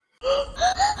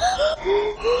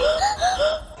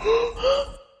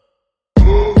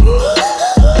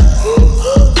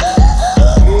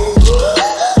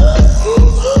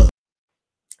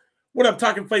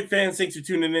talking fight fans? Thanks for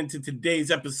tuning in to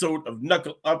today's episode of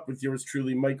Knuckle Up with yours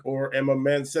truly, Mike Orr, and my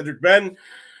man Cedric Ben,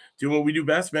 doing what we do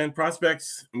best, man,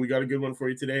 prospects. And we got a good one for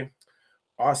you today.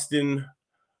 Austin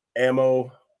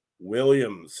Ammo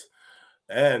Williams.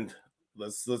 And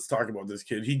let's talk about this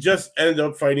kid. He just ended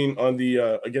up fighting on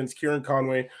the against Kieran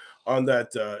Conway on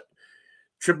that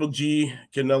Triple G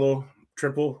Canelo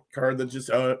triple card that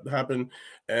just happened.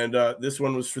 And this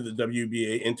one was for the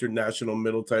WBA International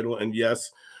Middle title. And yes,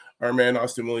 our man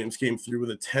Austin Williams came through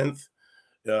with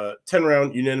a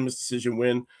 10-round unanimous decision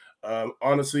win.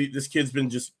 Honestly, this kid's been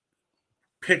just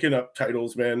picking up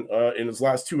titles, man, in his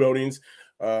last two outings.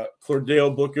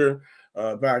 Cordell Booker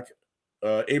back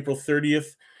April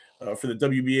 30th for the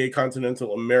WBA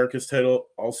Continental Americas title,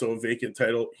 also a vacant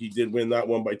title. He did win that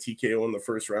one by TKO in the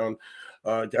first round.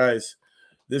 Guys,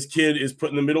 this kid is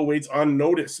putting the middleweights on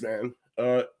notice, man.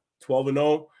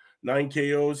 12-0, 9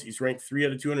 KOs. He's ranked 3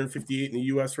 out of 258 in the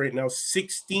U.S. right now,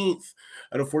 16th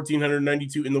out of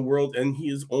 1,492 in the world, and he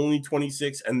is only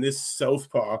 26, and this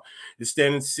southpaw is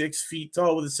standing 6 feet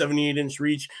tall with a 78-inch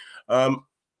reach.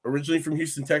 Originally from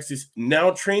Houston, Texas, now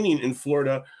training in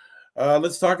Florida.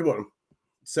 Let's talk about him.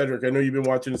 Cedric, I know you've been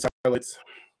watching his highlights.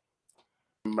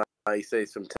 You say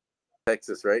he's from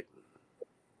Texas, right?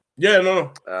 Yeah,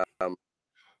 no.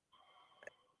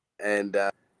 And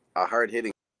a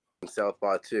hard-hitting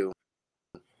southpaw too.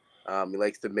 He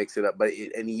likes to mix it up, but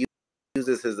he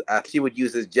uses his. He would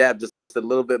use his jab just a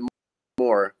little bit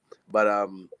more, but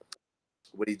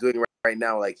what he's doing right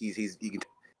now, like he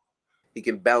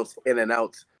can bounce in and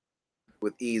out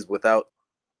with ease without,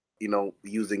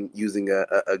 using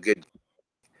a good.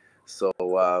 So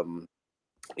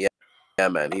yeah,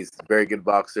 man, he's a very good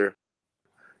boxer.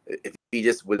 If he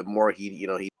just with more, he'd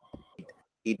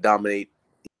dominate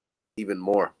even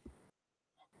more.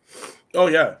 Oh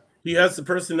yeah, he has the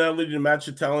personality to match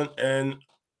the talent and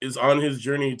is on his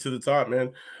journey to the top,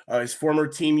 man. His former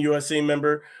Team USA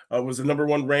member was the number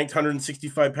one ranked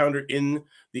 165-pounder in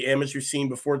the amateur scene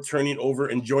before turning over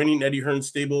and joining Eddie Hearn's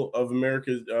stable of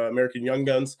American Young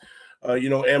Guns.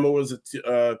 Ammo was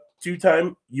a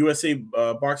two-time USA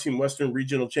Boxing Western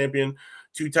Regional Champion,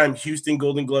 two-time Houston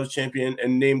Golden Gloves champion,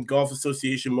 and named Golf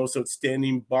Association Most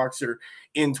Outstanding Boxer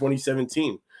in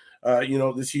 2017.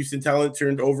 This Houston talent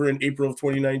turned over in April of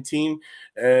 2019,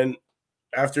 and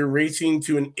after racing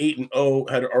to an 8-0,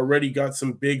 had already got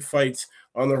some big fights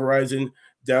on the horizon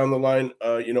down the line,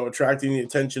 attracting the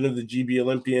attention of the GB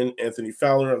Olympian Anthony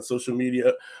Fowler on social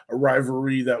media, a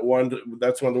rivalry that's one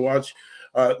to watch.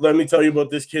 Let me tell you about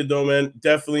this kid, though, man.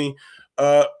 Definitely,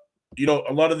 a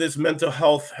lot of this mental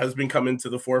health has been coming to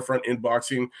the forefront in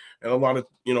boxing, and a lot of,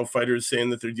 fighters saying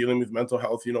that they're dealing with mental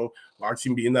health,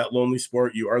 boxing being that lonely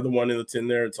sport. You are the one that's in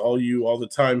there. It's all you all the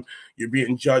time. You're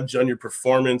being judged on your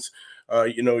performance.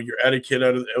 Your etiquette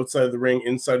outside of the ring,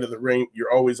 inside of the ring,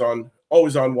 you're always on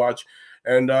watch.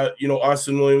 And,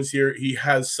 Austin Williams here, he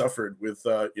has suffered with,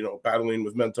 battling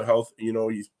with mental health.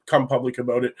 He's come public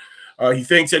about it. He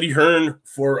thanks Eddie Hearn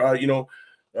for,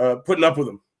 putting up with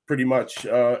him pretty much,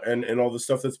 and all the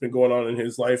stuff that's been going on in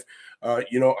his life.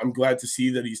 I'm glad to see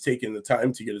that he's taken the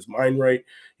time to get his mind right.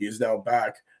 He is now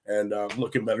back and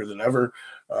looking better than ever.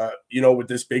 With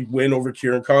this big win over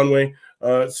Kieran Conway,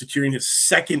 securing his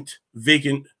second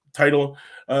vacant title,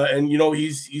 and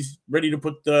he's ready to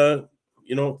put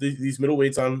these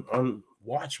middleweights on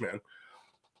watch, man.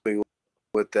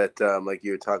 With that, like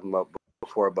you were talking about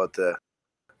before about the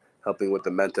helping with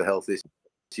the mental health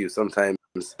issue. Sometimes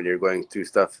when you're going through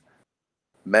stuff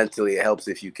mentally, it helps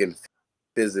if you can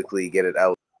physically get it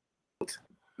out,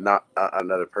 not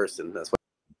another person. That's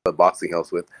what boxing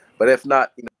helps with. But if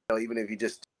not, even if you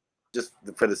just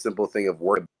for the simple thing of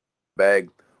work bag,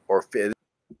 or it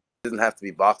doesn't have to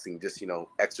be boxing, just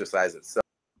exercise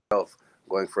itself,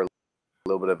 going for a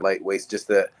little bit of light weights, just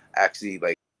to actually,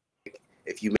 like,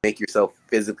 if you make yourself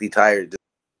physically tired,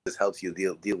 just helps you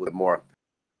deal with it more.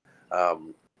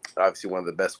 Obviously, one of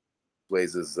the best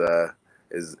ways is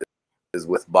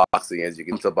with boxing, as you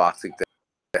get into boxing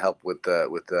to help with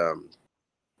to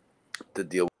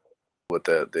deal with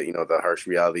the harsh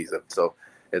realities of. So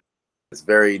it's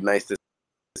very nice to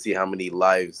see how many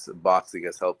lives boxing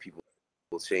has helped people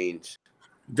change.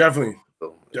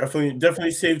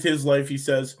 Definitely saved his life. He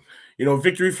says,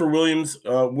 victory for Williams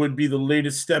would be the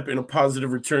latest step in a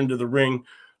positive return to the ring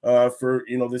for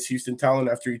this Houston talent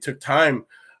after he took time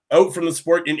out from the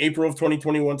sport in April of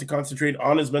 2021 to concentrate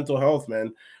on his mental health,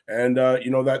 man. And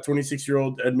that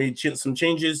 26-year-old had made some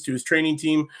changes to his training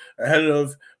team ahead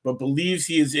of, but believes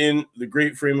he is in the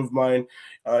great frame of mind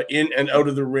in and out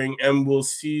of the ring, and will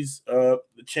seize the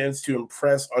chance to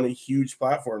impress on a huge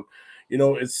platform. It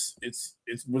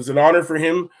was an honor for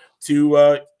him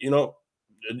to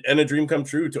and a dream come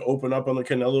true to open up on the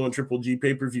Canelo and Triple G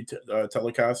pay-per-view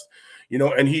telecast,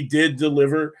 and he did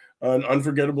deliver an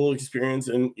unforgettable experience,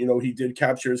 and he did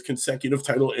capture his consecutive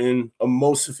title in a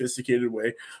most sophisticated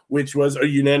way, which was a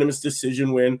unanimous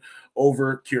decision win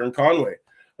over Kieran Conway.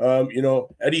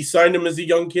 Eddie signed him as a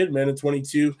young kid, man, at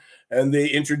 22, and they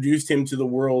introduced him to the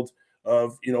world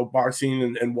of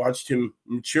boxing and watched him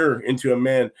mature into a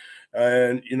man.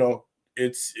 And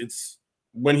it's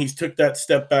when he took that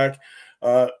step back,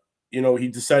 he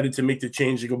decided to make the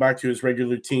change to go back to his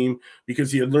regular team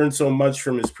because he had learned so much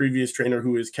from his previous trainer,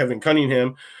 who is Kevin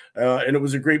Cunningham. And it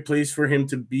was a great place for him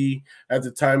to be at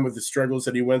the time with the struggles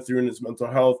that he went through in his mental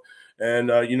health. And,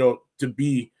 to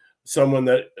be someone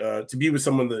that to be with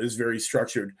someone that is very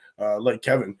structured, like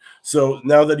Kevin. So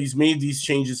now that he's made these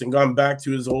changes and gone back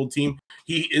to his old team,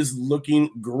 he is looking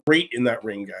great in that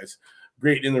ring, guys.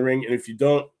 Great in the ring. And if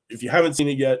you haven't seen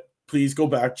it yet, please go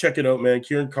back, check it out, man.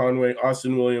 Kieran Conway,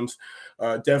 Austin Williams,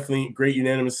 definitely great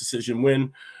unanimous decision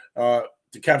win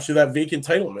to capture that vacant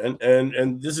title, man.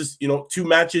 And this is 2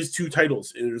 matches, 2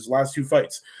 titles in his last 2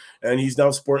 fights, and he's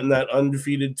now sporting that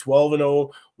undefeated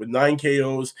 12-0 with 9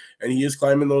 KOs, and he is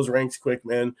climbing those ranks quick,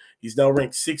 man. He's now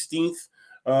ranked 16th,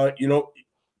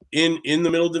 in the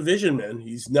middle division, man.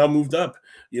 He's now moved up.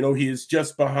 He is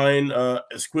just behind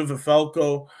Esquiva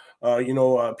Falco.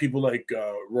 People like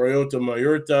Royota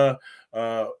Mayorta,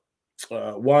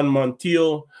 Juan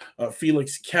Montiel,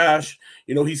 Felix Cash.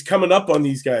 He's coming up on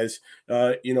these guys.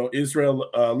 Israel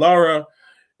Lara,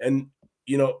 and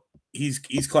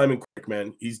he's climbing quick,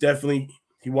 man.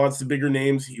 He wants the bigger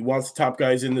names. He wants the top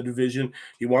guys in the division.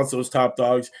 He wants those top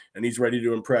dogs, and he's ready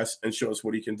to impress and show us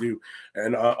what he can do.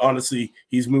 And honestly,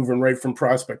 he's moving right from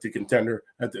prospect to contender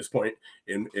at this point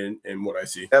in what I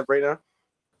see. Yeah, right now.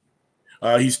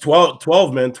 He's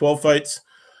 12, man, 12 fights,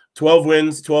 12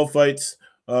 wins, 12 fights,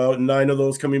 9 of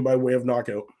those coming by way of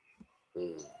knockout.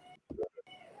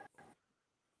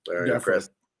 Very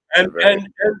impressed.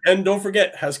 And don't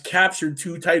forget, has captured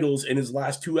 2 titles in his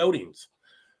last 2 outings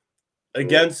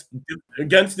against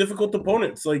difficult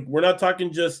opponents. Like, we're not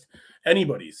talking just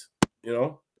anybody's,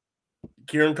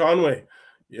 Kieran Conway,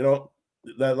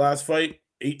 that last fight,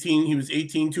 18, he was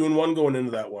 18-2-1 going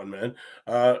into that one, man.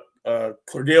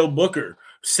 Cordell Booker,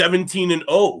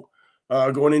 17-0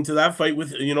 going into that fight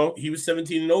with, he was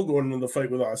 17-0 going into the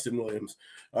fight with Austin Williams.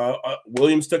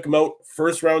 Williams took him out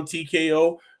first round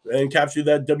TKO and captured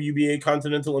that WBA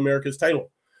Continental Americas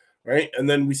title, right? And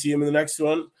then we see him in the next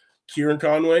one, Kieran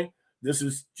Conway. This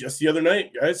is just the other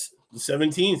night, guys, the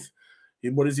 17th.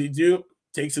 What does he do?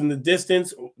 Takes him the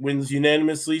distance, wins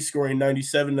unanimously, scoring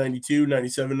 97-92,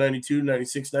 97-92,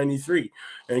 96-93,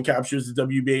 and captures the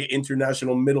WBA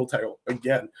International Middle title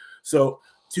again. So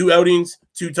 2 outings,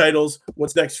 2 titles.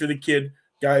 What's next for the kid?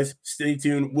 Guys, stay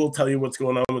tuned. We'll tell you what's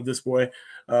going on with this boy.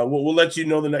 We'll let you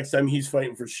know the next time he's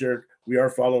fighting for sure. We are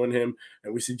following him,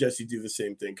 and we suggest you do the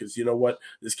same thing because you know what?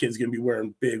 This kid's going to be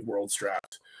wearing big world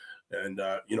straps, and,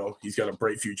 he's got a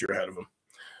bright future ahead of him.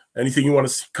 Anything you want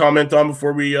to comment on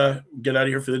before we get out of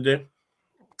here for the day?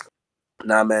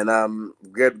 Nah, man.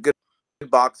 Good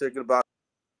boxer, good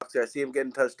boxer. I see him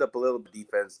getting touched up a little bit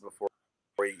defense before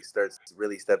he starts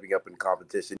really stepping up in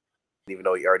competition, even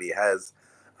though he already has.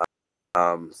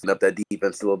 Setting up that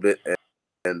defense a little bit,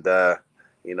 and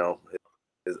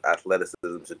his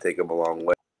athleticism should take him a long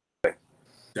way.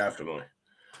 Definitely.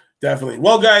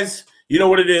 Well, guys, you know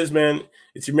what it is, man.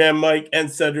 It's your man Mike and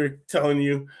Cedric telling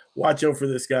you, watch out for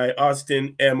this guy,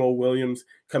 Austin Ammo Williams,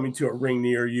 coming to a ring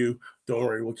near you. Don't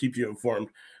worry, we'll keep you informed.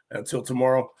 Until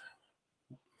tomorrow,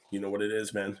 you know what it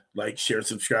is, man. Like, share,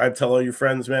 subscribe, tell all your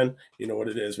friends, man. You know what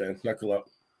it is, man. Knuckle up.